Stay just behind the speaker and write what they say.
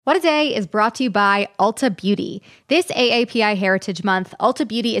What a Day is brought to you by Ulta Beauty. This AAPI Heritage Month, Ulta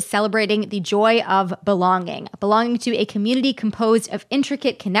Beauty is celebrating the joy of belonging to a community composed of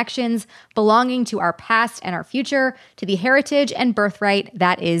intricate connections, belonging to our past and our future, to the heritage and birthright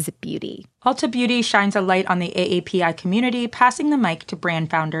that is beauty. Ulta Beauty shines a light on the AAPI community, passing the mic to brand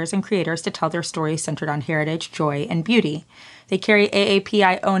founders and creators to tell their stories centered on heritage, joy, and beauty. They carry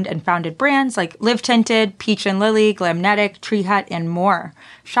AAPI-owned and founded brands like Live Tinted, Peach and Lily, Glamnetic, Tree Hut, and more.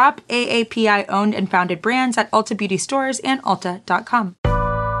 Shop AAPI-owned and founded brands at Ulta Beauty stores and Ulta.com.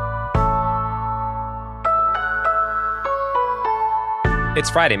 It's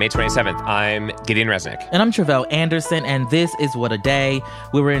Friday, May 27th. I'm Gideon Resnick. And I'm Tre'vell Anderson, and this is What a Day.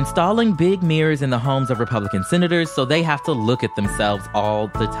 We were installing big mirrors in the homes of Republican senators, so they have to look at themselves all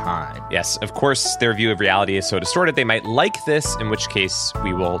the time. Yes, of course, their view of reality is so distorted they might like this, in which case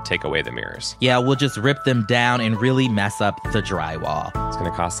we will take away the mirrors. Yeah, we'll just rip them down and really mess up the drywall. It's going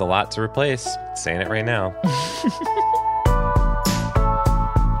to cost a lot to replace. Saying it right now.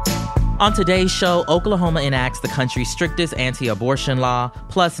 On today's show, Oklahoma enacts the country's strictest anti-abortion law,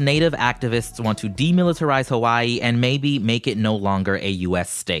 plus Native activists want to demilitarize Hawaii and maybe make it no longer a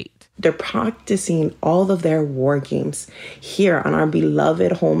U.S. state. They're practicing all of their war games here on our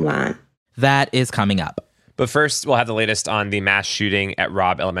beloved homeland. That is coming up. But first, we'll have the latest on the mass shooting at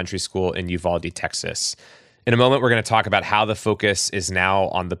Robb Elementary School in Uvalde, Texas. In a moment, we're going to talk about how the focus is now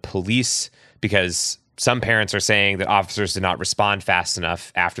on the police, because some parents are saying that officers did not respond fast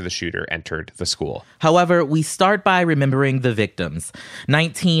enough after the shooter entered the school. However, we start by remembering the victims.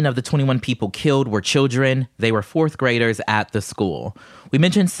 19 of the 21 people killed were children. They were fourth graders at the school. We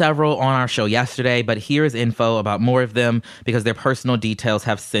mentioned several on our show yesterday, but here's info about more of them because their personal details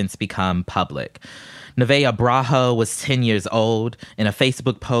have since become public. Nevaeh Brajo was 10 years old. In a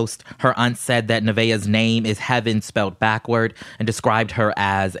Facebook post, her aunt said that Nevaeh's name is heaven spelled backward and described her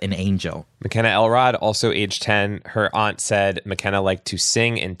as an angel. McKenna Elrod, also age 10, her aunt said McKenna liked to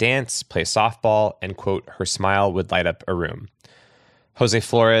sing and dance, play softball, and, quote, her smile would light up a room. Jose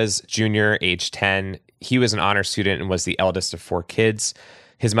Flores, Jr., age 10, he was an honor student and was the eldest of 4 kids.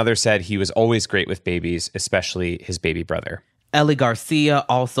 His mother said he was always great with babies, especially his baby brother. Ellie Garcia,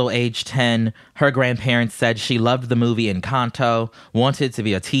 also age 10, her grandparents said she loved the movie Encanto, wanted to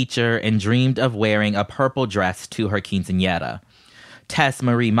be a teacher, and dreamed of wearing a purple dress to her quinceañera. Tess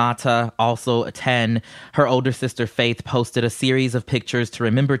Marie Mata, also 10, her older sister Faith posted a series of pictures to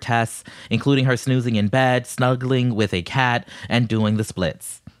remember Tess, including her snoozing in bed, snuggling with a cat, and doing the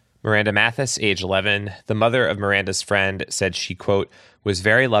splits. Miranda Mathis, age 11, the mother of Miranda's friend, said she, quote, was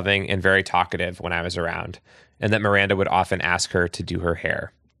very loving and very talkative when I was around, and that Miranda would often ask her to do her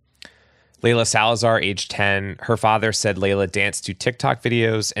hair. Layla Salazar, age 10, her father said Layla danced to TikTok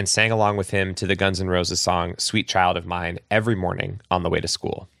videos and sang along with him to the Guns N' Roses song Sweet Child of Mine every morning on the way to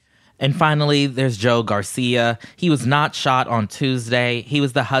school. And finally, there's Joe Garcia. He was not shot on Tuesday. He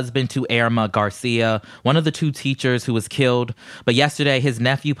was the husband to Irma Garcia, one of the 2 teachers who was killed. But yesterday, his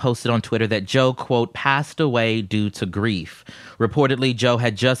nephew posted on Twitter that Joe, quote, passed away due to grief. Reportedly, Joe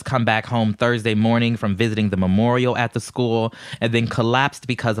had just come back home Thursday morning from visiting the memorial at the school and then collapsed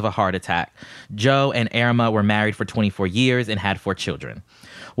because of a heart attack. Joe and Irma were married for 24 years and had 4 children.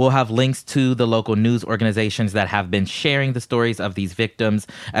 We'll have links to the local news organizations that have been sharing the stories of these victims,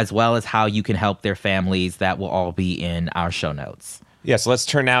 as well as how you can help their families. That will all be in our show notes. Yeah, so let's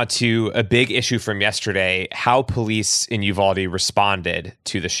turn now to a big issue from yesterday, how police in Uvalde responded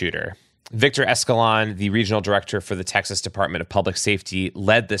to the shooter. Victor Escalon, the regional director for the Texas Department of Public Safety,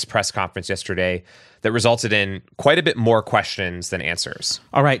 led this press conference yesterday that resulted in quite a bit more questions than answers.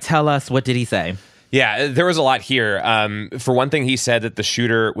 All right, tell us, what did he say? Yeah, there was a lot here. For one thing, he said that the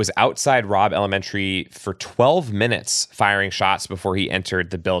shooter was outside Robb Elementary for 12 minutes firing shots before he entered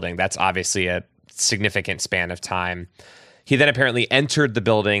the building. That's obviously a significant span of time. He then apparently entered the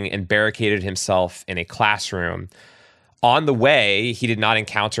building and barricaded himself in a classroom. On the way, he did not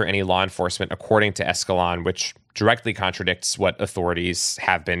encounter any law enforcement, according to Escalon, which directly contradicts what authorities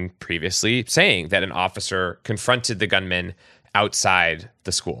have been previously saying, that an officer confronted the gunman outside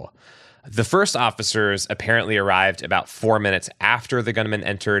the school. The first officers apparently arrived about 4 minutes after the gunman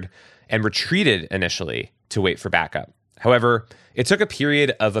entered and retreated initially to wait for backup. However, it took a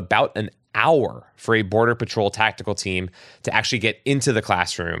period of about an hour for a Border Patrol tactical team to actually get into the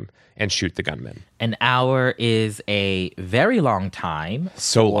classroom and shoot the gunman. An hour is a very long time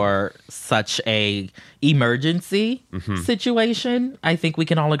for such a emergency situation. I think we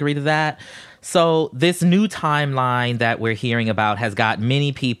can all agree to that. So this new timeline that we're hearing about has got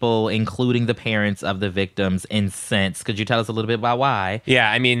many people, including the parents of the victims, incensed. Could you tell us a little bit about why?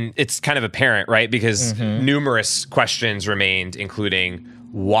 Yeah, I mean, it's kind of apparent, right? Because numerous questions remained, including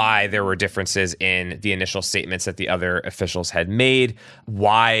why there were differences in the initial statements that the other officials had made,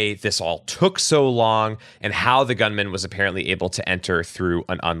 why this all took so long, and how the gunman was apparently able to enter through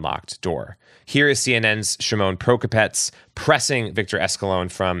an unlocked door. Here is CNN's Shimon Prokopets pressing Victor Escalon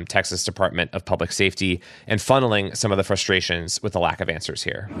from Texas Department of Public Safety and funneling some of the frustrations with the lack of answers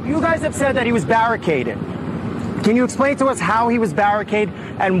here. You guys have said that he was barricaded. Can you explain to us how he was barricaded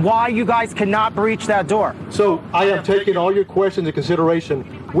and why you guys cannot breach that door? So I am taking all your questions into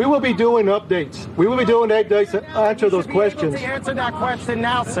consideration. We will be doing updates. We will be doing updates to answer those questions. To answer that question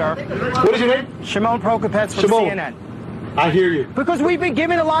now, sir. What is your name? Shimon Prokopets from CNN. I hear you. Because we've been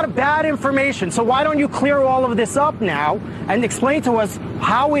given a lot of bad information. So why don't you clear all of this up now and explain to us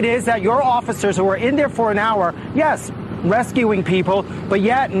how it is that your officers who were in there for an hour, yes, rescuing people, but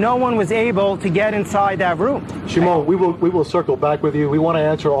yet no one was able to get inside that room. Shimon, we will circle back with you. We want to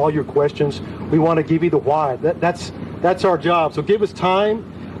answer all your questions. We want to give you the why. That's our job. So give us time.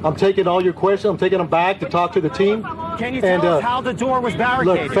 I'm taking all your questions. I'm taking them back to talk to the team. Can you tell us how the door was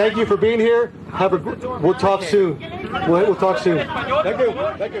barricaded? Look, thank you for being here. We'll talk soon. We'll talk soon.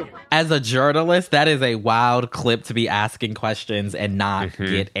 Thank you. As a journalist, that is a wild clip to be asking questions and not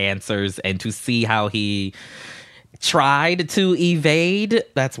get answers, and to see how he tried to evade.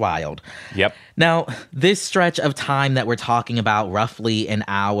 That's wild. Yep. Now, this stretch of time that we're talking about, roughly an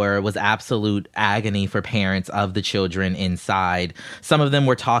hour, was absolute agony for parents of the children inside. Some of them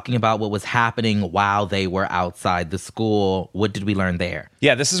were talking about what was happening while they were outside the school. What did we learn there?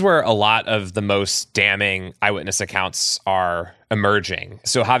 Yeah, this is where a lot of the most damning eyewitness accounts are emerging.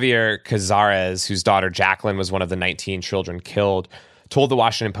 So Javier Cazares, whose daughter Jacqueline was one of the 19 children killed, told the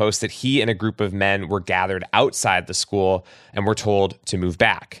Washington Post that he and a group of men were gathered outside the school and were told to move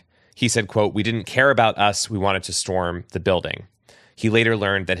back. He said, quote, "We didn't care about us. We wanted to storm the building." He later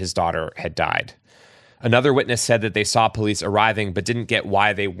learned that his daughter had died. Another witness said that they saw police arriving, but didn't get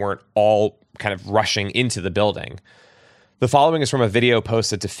why they weren't all kind of rushing into the building. The following is from a video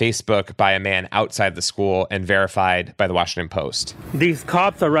posted to Facebook by a man outside the school and verified by the Washington Post. These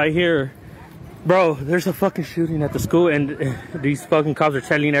cops are right here. Bro, there's a fucking shooting at the school, and these fucking cops are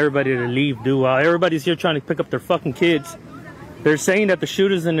telling everybody to leave, dude. While everybody's here trying to pick up their fucking kids. They're saying that the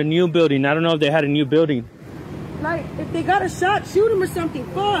shooter's in the new building. I don't know if they had a new building. Like, if they got a shot, shoot him or something.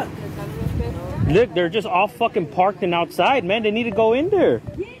 Fuck. Look, they're just all fucking parked and outside, man. They need to go in there.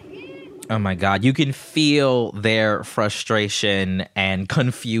 Oh my God. You can feel their frustration and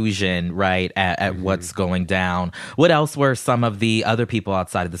confusion, right, at what's going down. What else were some of the other people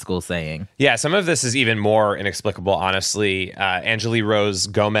outside of the school saying? Yeah, some of this is even more inexplicable, honestly. Angeli Rose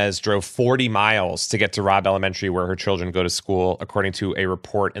Gomez drove 40 miles to get to Robb Elementary, where her children go to school, according to a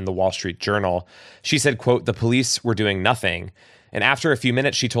report in the Wall Street Journal. She said, quote, "The police were doing nothing." And after a few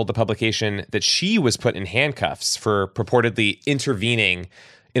minutes, she told the publication that she was put in handcuffs for purportedly intervening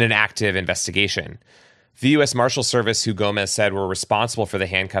in an active investigation. The U.S. Marshal Service, who Gomez said were responsible for the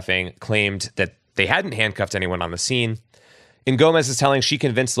handcuffing, claimed that they hadn't handcuffed anyone on the scene. And Gomez is telling she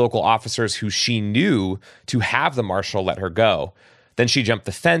convinced local officers who she knew to have the marshal let her go. Then she jumped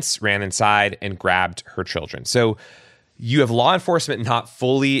the fence, ran inside, and grabbed her children. So you have law enforcement not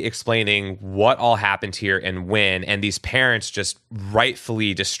fully explaining what all happened here and when, and these parents just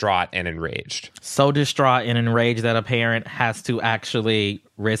rightfully distraught and enraged. So distraught and enraged that a parent has to actually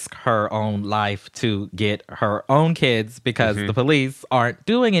risk her own life to get her own kids because the police aren't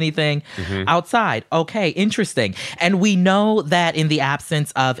doing anything outside. Okay, interesting. And we know that in the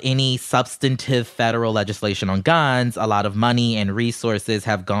absence of any substantive federal legislation on guns, a lot of money and resources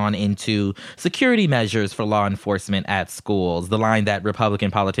have gone into security measures for law enforcement at schools, the line that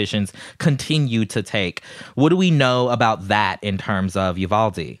Republican politicians continue to take. What do we know about that in terms of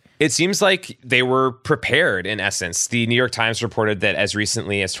Uvalde? It seems like they were prepared, in essence. The New York Times reported that as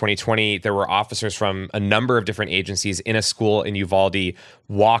recently as 2020, there were officers from a number of different agencies in a school in Uvalde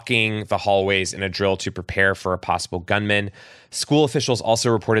walking the hallways in a drill to prepare for a possible gunman. School officials also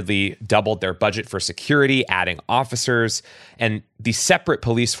reportedly doubled their budget for security, adding officers. And the separate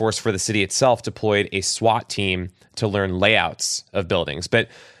police force for the city itself deployed a SWAT team to learn layouts of buildings. But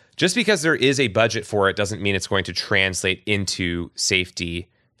just because there is a budget for it doesn't mean it's going to translate into safety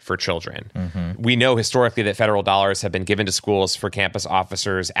for children. We know historically that federal dollars have been given to schools for campus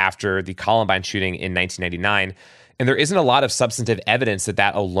officers after the Columbine shooting in 1999. And there isn't a lot of substantive evidence that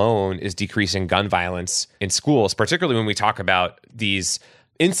that alone is decreasing gun violence in schools, particularly when we talk about these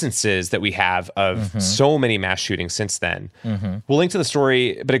instances that we have of so many mass shootings since then. We'll link to the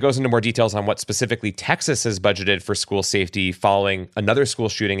story, but it goes into more details on what specifically Texas has budgeted for school safety following another school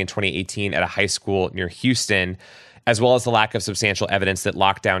shooting in 2018 at a high school near Houston, as well as the lack of substantial evidence that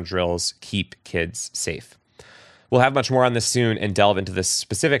lockdown drills keep kids safe. We'll have much more on this soon and delve into this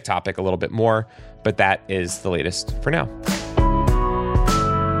specific topic a little bit more, but that is the latest for now.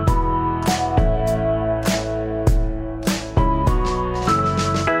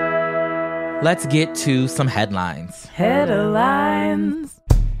 Let's get to some headlines. Headlines.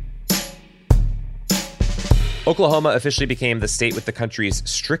 Oklahoma officially became the state with the country's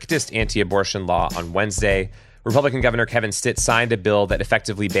strictest anti-abortion law on Wednesday. Republican Governor Kevin Stitt signed a bill that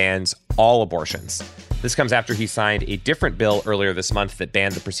effectively bans all abortions. This comes after he signed a different bill earlier this month that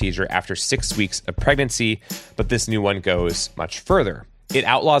banned the procedure after 6 weeks of pregnancy, but this new one goes much further. It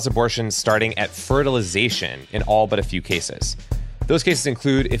outlaws abortions starting at fertilization in all but a few cases. Those cases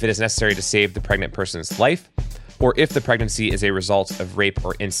include if it is necessary to save the pregnant person's life, or if the pregnancy is a result of rape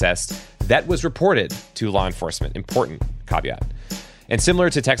or incest that was reported to law enforcement. Important caveat. And similar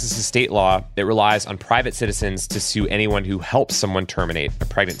to Texas's state law, it relies on private citizens to sue anyone who helps someone terminate a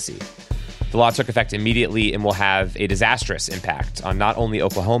pregnancy. The law took effect immediately and will have a disastrous impact on not only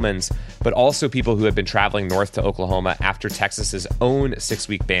Oklahomans, but also people who have been traveling north to Oklahoma after Texas's own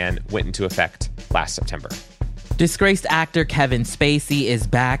 6-week ban went into effect last September. Disgraced actor Kevin Spacey is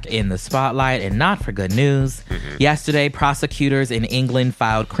back in the spotlight, and not for good news. Yesterday, prosecutors in England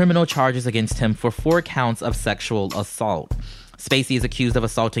filed criminal charges against him for 4 counts of sexual assault. Spacey is accused of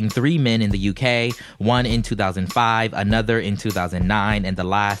assaulting 3 men in the UK, one in 2005, another in 2009, and the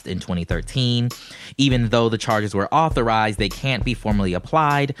last in 2013. Even though the charges were authorized, they can't be formally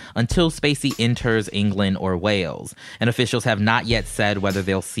applied until Spacey enters England or Wales. And officials have not yet said whether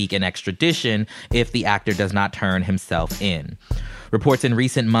they'll seek an extradition if the actor does not turn himself in. Reports in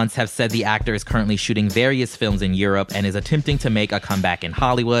recent months have said the actor is currently shooting various films in Europe and is attempting to make a comeback in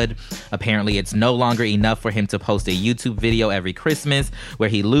Hollywood. Apparently, it's no longer enough for him to post a YouTube video every Christmas where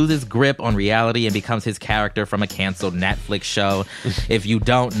he loses grip on reality and becomes his character from a canceled Netflix show. If you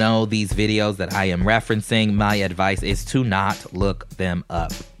don't know these videos that I am referencing, my advice is to not look them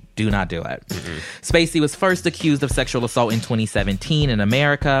up. Do not do it. Spacey was first accused of sexual assault in 2017 in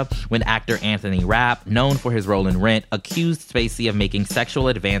America when actor Anthony Rapp, known for his role in Rent, accused Spacey of making sexual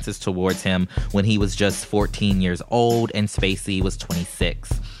advances towards him when he was just 14 years old and Spacey was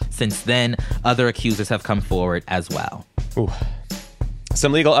 26. Since then, other accusers have come forward as well. Ooh.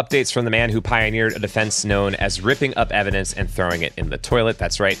 Some legal updates from the man who pioneered a defense known as ripping up evidence and throwing it in the toilet.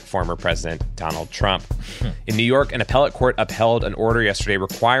 That's right, former President Donald Trump. In New York, an appellate court upheld an order yesterday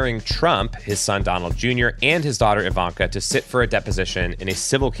requiring Trump, his son Donald Jr., and his daughter Ivanka to sit for a deposition in a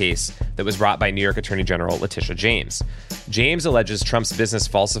civil case that was brought by New York Attorney General Letitia James. James alleges Trump's business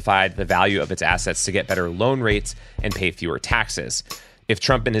falsified the value of its assets to get better loan rates and pay fewer taxes. If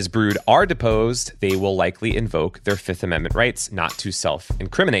Trump and his brood are deposed, they will likely invoke their Fifth Amendment rights not to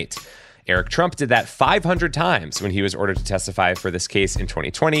self-incriminate. Eric Trump did that 500 times when he was ordered to testify for this case in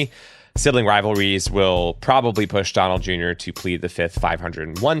 2020. Sibling rivalries will probably push Donald Jr. to plead the fifth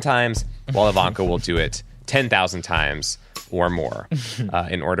 501 times, while Ivanka will do it 10,000 times or more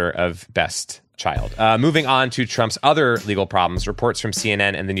in order of best child. Moving on to Trump's other legal problems, reports from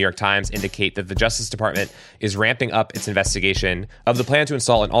CNN and the New York Times indicate that the Justice Department is ramping up its investigation of the plan to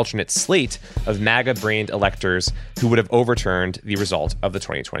install an alternate slate of MAGA-brained electors who would have overturned the result of the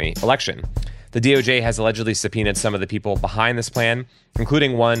 2020 election. The DOJ has allegedly subpoenaed some of the people behind this plan,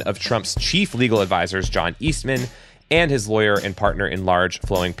 including one of Trump's chief legal advisors, John Eastman, and his lawyer and partner in large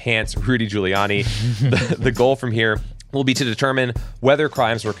flowing pants, Rudy Giuliani. The goal from here will be to determine whether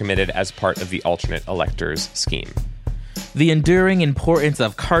crimes were committed as part of the alternate electors scheme. The enduring importance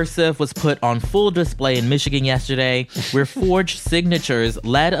of cursive was put on full display in Michigan yesterday, where forged signatures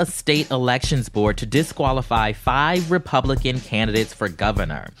led a state elections board to disqualify 5 Republican candidates for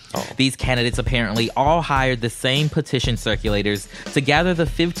governor. These candidates apparently all hired the same petition circulators to gather the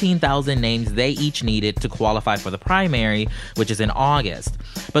 15,000 names they each needed to qualify for the primary, which is in August.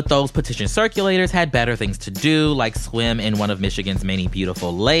 But those petition circulators had better things to do, like swim in one of Michigan's many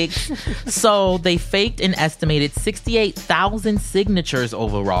beautiful lakes. So they faked an estimated 68,000 signatures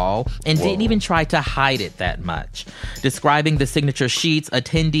overall and didn't even try to hide it that much. Describing the signature sheets,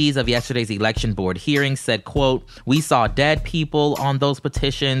 attendees of yesterday's election board hearing said, quote, "We saw dead people on those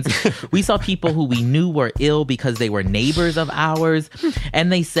petitions. We saw people who we knew were ill because they were neighbors of ours.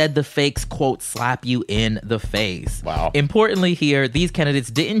 And they said the fakes, quote, slap you in the face." Wow. Importantly here, these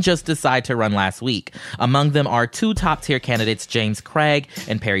candidates didn't just decide to run last week. Among them are 2 top-tier candidates, James Craig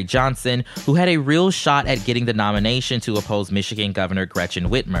and Perry Johnson, who had a real shot at getting the nomination to oppose Michigan Governor Gretchen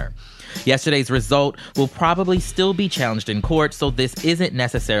Whitmer. Yesterday's result will probably still be challenged in court, so this isn't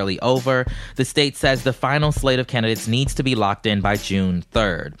necessarily over. The state says the final slate of candidates needs to be locked in by June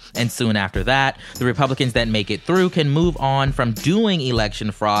 3rd. And soon after that, the Republicans that make it through can move on from doing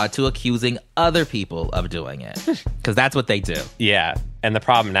election fraud to accusing other people of doing it. Because that's what they do. Yeah. And the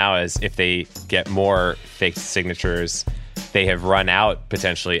problem now is if they get more fake signatures, they have run out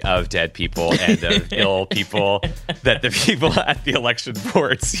potentially of dead people and of ill people that the people at the election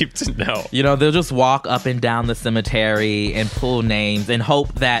board seem to know. You know, they'll just walk up and down the cemetery and pull names and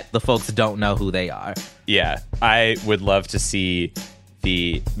hope that the folks don't know who they are. Yeah, I would love to see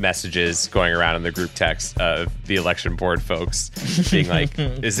the messages going around in the group text of the election board folks being like,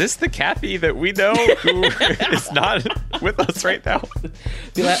 is this the Kathy that we know who is not with us right now?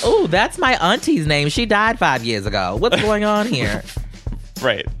 Be like, oh, that's my auntie's name. She died 5 years ago. What's going on here?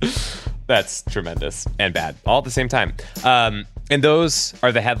 Right. That's tremendous and bad all at the same time. And those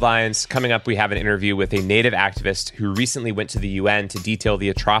are the headlines. Coming up, we have an interview with a Native activist who recently went to the UN to detail the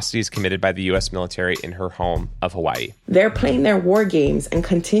atrocities committed by the U.S. military in her home of Hawaii. They're playing their war games and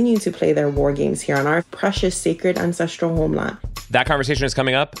continue to play their war games here on our precious, sacred, ancestral homeland. That conversation is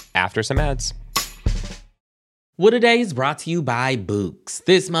coming up after some ads. What A Day is brought to you by Books.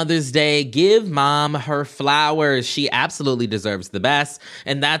 This Mother's Day, give mom her flowers. She absolutely deserves the best,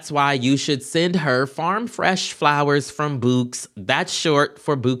 and that's why you should send her farm fresh flowers from Books. That's short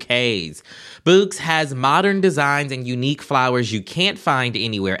for bouquets. Books has modern designs and unique flowers you can't find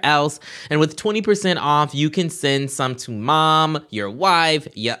anywhere else, and with 20% off, you can send some to mom, your wife,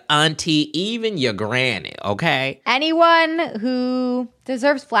 your auntie, even your granny, okay? Anyone who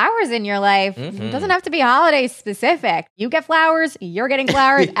deserves flowers in your life. It doesn't have to be holiday specific. You get flowers, you're getting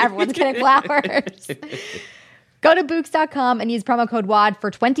flowers, everyone's getting flowers. Go to Books.com and use promo code WAD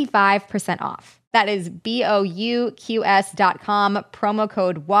for 25% off. That is BOUQS.com, promo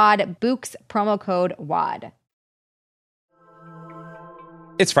code WAD, Books, promo code WAD.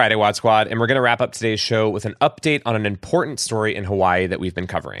 It's Friday, WAD Squad, and we're going to wrap up today's show with an update on an important story in Hawaii that we've been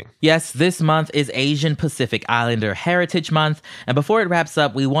covering. Yes, this month is Asian Pacific Islander Heritage Month, and before it wraps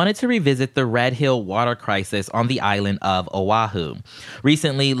up, we wanted to revisit the Red Hill water crisis on the island of Oahu.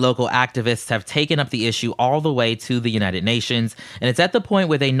 Recently, local activists have taken up the issue all the way to the United Nations, and it's at the point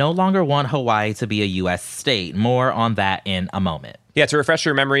where they no longer want Hawaii to be a U.S. state. More on that in a moment. Yeah, to refresh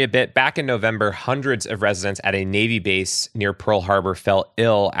your memory a bit, back in November, hundreds of residents at a Navy base near Pearl Harbor fell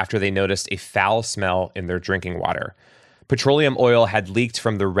ill after they noticed a foul smell in their drinking water. Petroleum oil had leaked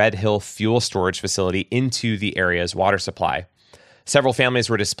from the Red Hill fuel storage facility into the area's water supply. Several families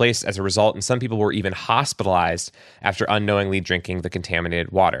were displaced as a result, and some people were even hospitalized after unknowingly drinking the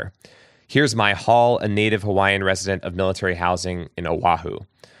contaminated water. Here's Mai Hall, a native Hawaiian resident of military housing in Oahu.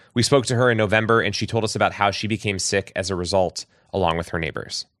 We spoke to her in November, and she told us about how she became sick as a result, along with her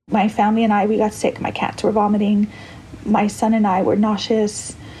neighbors. My family and I, we got sick. My cats were vomiting. My son and I were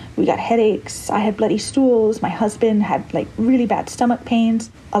nauseous. We got headaches. I had bloody stools. My husband had really bad stomach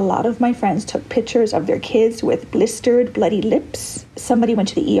pains. A lot of my friends took pictures of their kids with blistered, bloody lips. Somebody went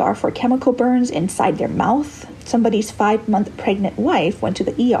to the ER for chemical burns inside their mouth. Somebody's 5-month pregnant wife went to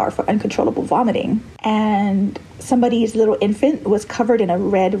the ER for uncontrollable vomiting. And somebody's little infant was covered in a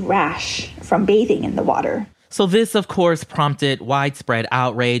red rash from bathing in the water. So this, of course, prompted widespread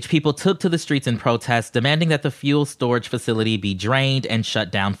outrage. People took to the streets in protest, demanding that the fuel storage facility be drained and shut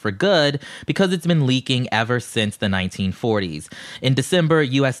down for good because it's been leaking ever since the 1940s. In December,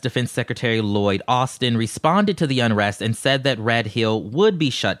 U.S. Defense Secretary Lloyd Austin responded to the unrest and said that Red Hill would be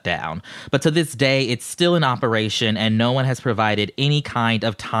shut down. But to this day, it's still in operation, and no one has provided any kind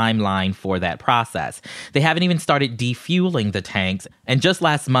of timeline for that process. They haven't even started defueling the tanks. And just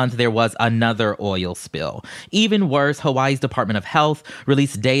last month, there was another oil spill. Even worse, Hawaii's Department of Health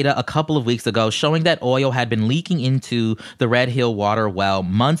released data a couple of weeks ago showing that oil had been leaking into the Red Hill water well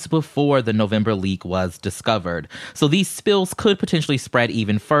months before the November leak was discovered. So these spills could potentially spread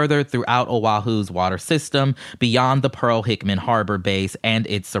even further throughout Oahu's water system, beyond the Pearl Hickman Harbor base and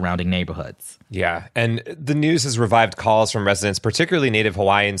its surrounding neighborhoods. Yeah, and the news has revived calls from residents, particularly Native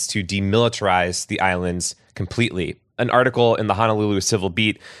Hawaiians, to demilitarize the islands completely. An article in the Honolulu Civil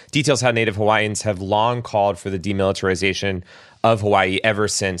Beat details how Native Hawaiians have long called for the demilitarization of Hawaii ever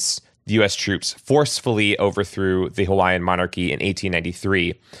since the U.S. troops forcefully overthrew the Hawaiian monarchy in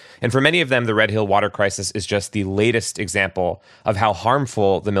 1893. And for many of them, the Red Hill water crisis is just the latest example of how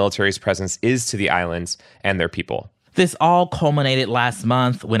harmful the military's presence is to the islands and their people. This all culminated last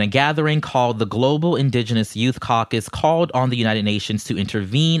month when a gathering called the Global Indigenous Youth Caucus called on the United Nations to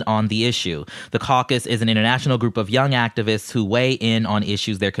intervene on the issue. The caucus is an international group of young activists who weigh in on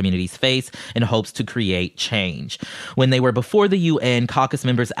issues their communities face in hopes to create change. When they were before the UN, caucus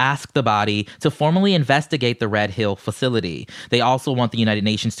members asked the body to formally investigate the Red Hill facility. They also want the United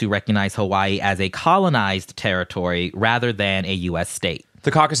Nations to recognize Hawaii as a colonized territory rather than a U.S. state. The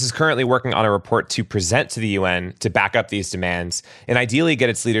caucus is currently working on a report to present to the UN to back up these demands and ideally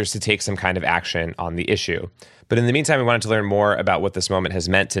get its leaders to take some kind of action on the issue. But in the meantime, we wanted to learn more about what this moment has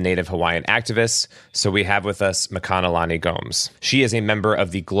meant to Native Hawaiian activists, so we have with us Makanalani Gomes. She is a member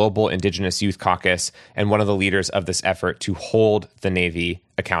of the Global Indigenous Youth Caucus and one of the leaders of this effort to hold the Navy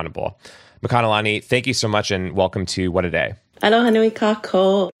accountable. Makanalani, thank you so much and welcome to What a Day. Aloha nui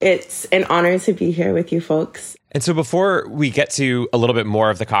kako. It's an honor to be here with you folks. And so before we get to a little bit more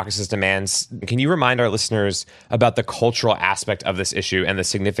of the caucus's demands, can you remind our listeners about the cultural aspect of this issue and the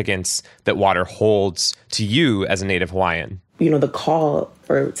significance that water holds to you as a Native Hawaiian? You know, the call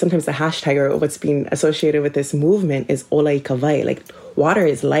or sometimes the hashtag or what's being associated with this movement is Ola i Kawai. Like, water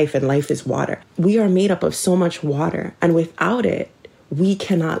is life and life is water. We are made up of so much water, and without it, we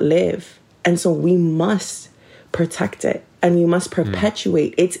cannot live. And so we must protect it. And we must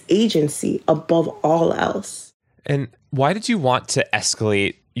perpetuate its agency above all else. And why did you want to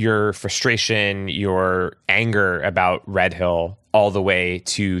escalate your frustration, your anger about Red Hill all the way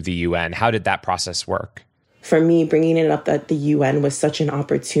to the UN? How did that process work? For me, bringing it up at the UN was such an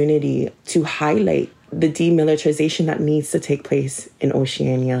opportunity to highlight the demilitarization that needs to take place in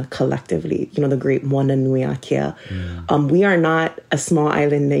Oceania collectively. You know, the great Moana Nui Akea. We are not a small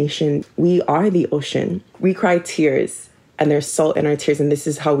island nation. We are the ocean. We cry tears. And there's salt in our tears, and this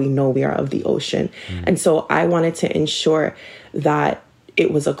is how we know we are of the ocean. And so I wanted to ensure that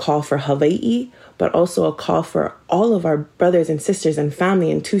it was a call for Hawaii, but also a call for all of our brothers and sisters and family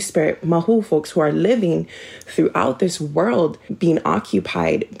and Two-Spirit Mahu folks who are living throughout this world being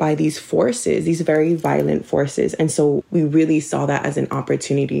occupied by these forces, these very violent forces. And so we really saw that as an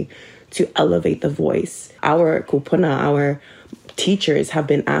opportunity to elevate the voice. Our kupuna, our teachers have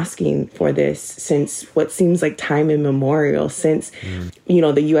been asking for this since what seems like time immemorial, since, you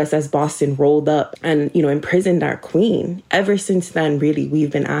know, the USS Boston rolled up and, you know, imprisoned our queen. Ever since then, really,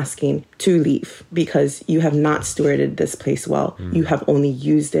 we've been asking to leave because you have not stewarded this place well. You have only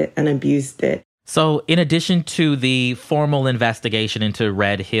used it and abused it. So in addition to the formal investigation into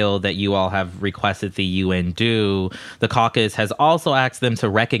Red Hill that you all have requested the UN do, the caucus has also asked them to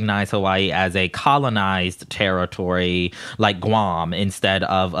recognize Hawaii as a colonized territory like Guam instead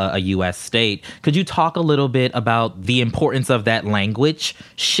of a U.S. state. Could you talk a little bit about the importance of that language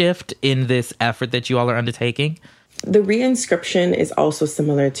shift in this effort that you all are undertaking? The reinscription is also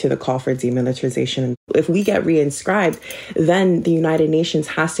similar to the call for demilitarization. If we get reinscribed, then the United Nations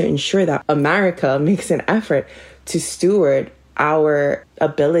has to ensure that America makes an effort to steward our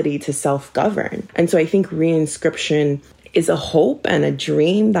ability to self-govern. And so I think reinscription is a hope and a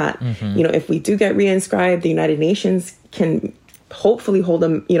dream that, you know, if we do get reinscribed, the United Nations can hopefully hold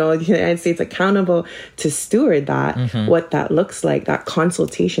them, you know, the United States accountable to steward that, what that looks like, that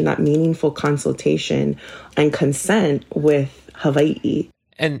consultation, that meaningful consultation and consent with Hawaii.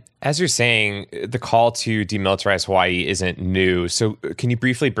 And as you're saying, the call to demilitarize Hawaii isn't new. So can you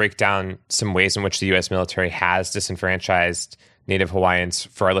briefly break down some ways in which the U.S. military has disenfranchised Native Hawaiians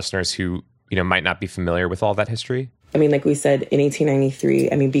for our listeners who, you know, might not be familiar with all that history? I mean, like we said, in 1893,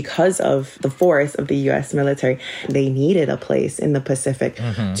 I mean, because of the force of the U.S. military, they needed a place in the Pacific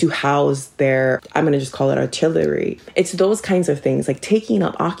to house their, I'm going to just call it artillery. It's those kinds of things, like taking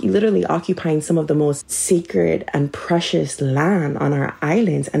up, literally occupying some of the most sacred and precious land on our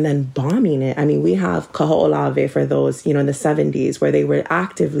islands and then bombing it. I mean, we have Kaho'olawe for those, you know, in the 70s, where they were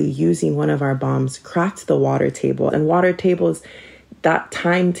actively using one of our bombs, cracked the water table. And water tables, that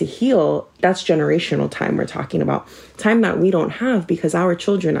time to heal, that's generational time we're talking about. Time that we don't have because our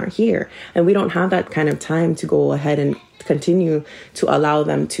children are here. And we don't have that kind of time to go ahead and continue to allow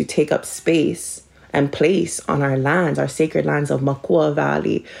them to take up space and place on our lands, our sacred lands of Makua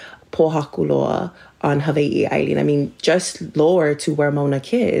Valley, Pohakuloa, on Hawaii Island. I mean, just lower to where Mauna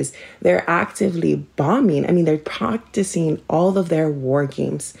Kea is, they're actively bombing. I mean, they're practicing all of their war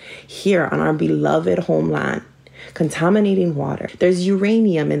games here on our beloved homeland. Contaminating water. There's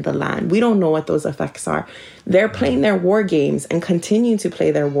uranium in the land. We don't know what those effects are. They're playing their war games and continue to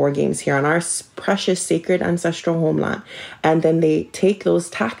play their war games here on our precious, sacred, ancestral homeland. And then they take those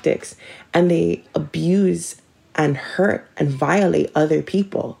tactics and they abuse and hurt and violate other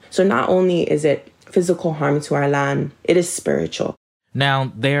people. So not only is it physical harm to our land, it is spiritual.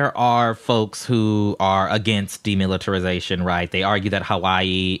 Now, there are folks who are against demilitarization, right? They argue that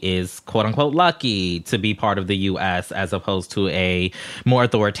Hawaii is, quote unquote, lucky to be part of the U.S. as opposed to a more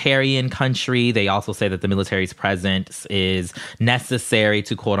authoritarian country. They also say that the military's presence is necessary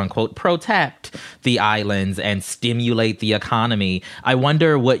to, quote unquote, protect the islands and stimulate the economy. I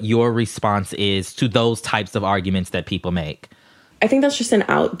wonder what your response is to those types of arguments that people make. I think that's just an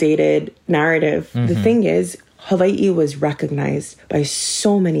outdated narrative. Mm-hmm. The thing is, Hawaii was recognized by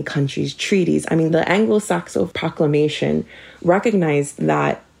so many countries, treaties. I mean, the Anglo-Saxon Proclamation recognized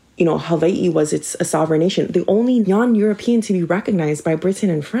that, Hawaii was a sovereign nation, the only non-European to be recognized by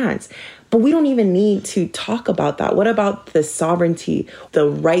Britain and France. But we don't even need to talk about that. What about the sovereignty, the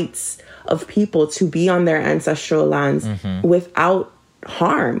rights of people to be on their ancestral lands without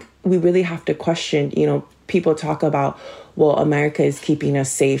harm? We really have to question, people talk about, well, America is keeping us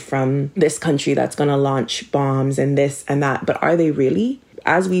safe from this country that's going to launch bombs and this and that. But are they really?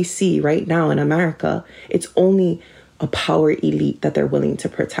 As we see right now in America, it's only a power elite that they're willing to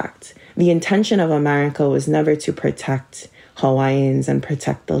protect. The intention of America was never to protect Hawaiians and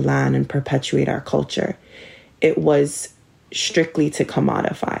protect the land and perpetuate our culture. It was strictly to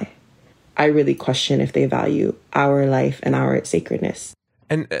commodify. I really question if they value our life and our sacredness.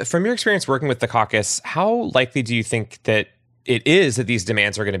 And from your experience working with the caucus, how likely do you think that it is that these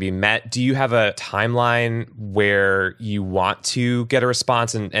demands are going to be met? Do you have a timeline where you want to get a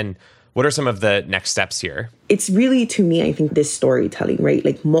response? And what are some of the next steps here? It's really, to me, I think this storytelling, right?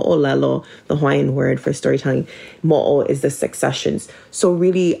 Like mo'olelo, the Hawaiian word for storytelling. Mo'o is the successions. So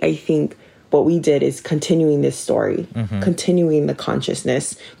really, I think what we did is continuing this story, continuing the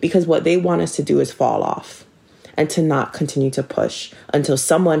consciousness, because what they want us to do is fall off. And to not continue to push until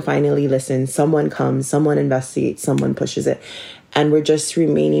someone finally listens, someone comes, someone investigates, someone pushes it. And we're just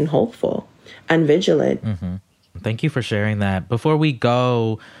remaining hopeful and vigilant. Thank you for sharing that. Before we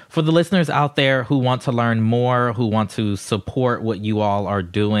go, for the listeners out there who want to learn more, who want to support what you all are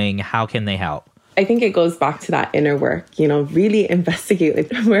doing, how can they help? I think it goes back to that inner work, really investigate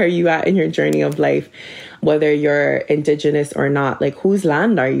where are you at in your journey of life, whether you're indigenous or not, whose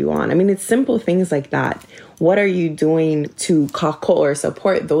land are you on? I mean, it's simple things like that. What are you doing to kako or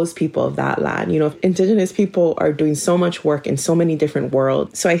support those people of that land? Indigenous people are doing so much work in so many different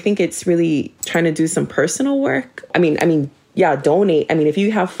worlds. So I think it's really trying to do some personal work. I mean, donate. I mean, if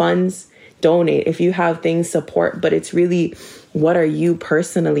you have funds, donate. If you have things, support. But it's really, what are you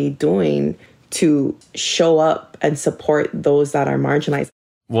personally doing to show up and support those that are marginalized?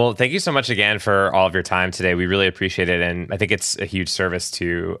 Well, thank you so much again for all of your time today. We really appreciate it. And I think it's a huge service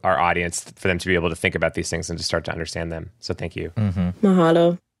to our audience for them to be able to think about these things and to start to understand them. So thank you.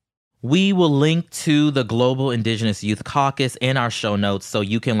 Mahalo. We will link to the Global Indigenous Youth Caucus in our show notes so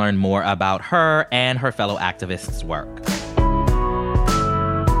you can learn more about her and her fellow activists' work.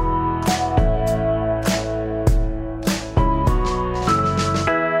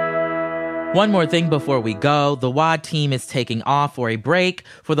 One more thing before we go. The WAD team is taking off for a break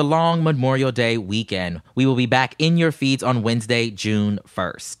for the long Memorial Day weekend. We will be back in your feeds on Wednesday, June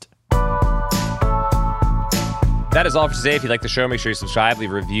 1st. That is all for today. If you like the show, make sure you subscribe, leave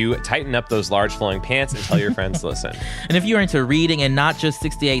a review, tighten up those large flowing pants, and tell your friends to listen. And if you're into reading and not just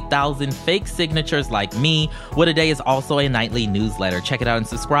 68,000 fake signatures like me, What a Day is also a nightly newsletter. Check it out and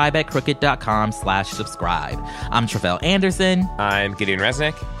subscribe at crooked.com/subscribe. I'm Tre'vell Anderson. I'm Gideon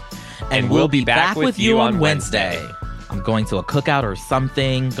Resnick. And we'll be back with you on Wednesday. I'm going to a cookout or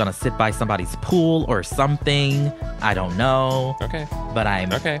something, gonna sit by somebody's pool or something. I don't know. Okay. But I'm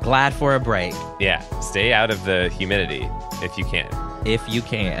glad for a break. Yeah, stay out of the humidity if you can. If you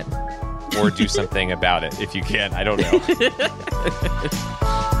can. Or do something about it if you can. I don't know.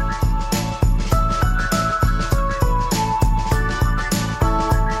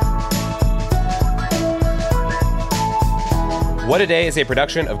 What a Day is a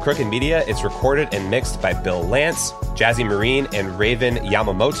production of Crooked Media. It's recorded and mixed by Bill Lance. Jazzy Marine and Raven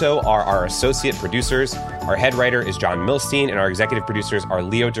Yamamoto are our associate producers. Our head writer is John Milstein, and our executive producers are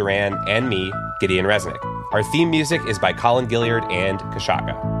Leo Duran and me, Gideon Resnick. Our theme music is by Colin Gilliard and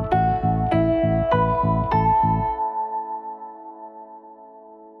Kashaka.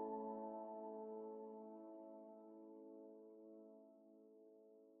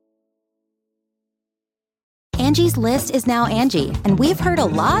 Angie's List is now Angie, and we've heard a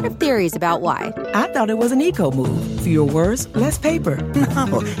lot of theories about why. I thought it was an eco move. Fewer words, less paper.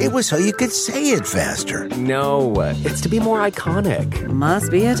 No, it was so you could say it faster. No, it's to be more iconic.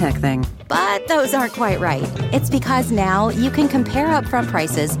 Must be a tech thing. But those aren't quite right. It's because now you can compare upfront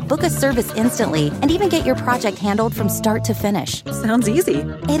prices, book a service instantly, and even get your project handled from start to finish. Sounds easy.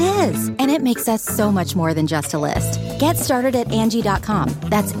 It is, and it makes us so much more than just a list. Get started at Angie.com.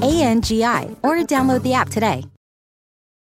 That's ANGI, or download the app today.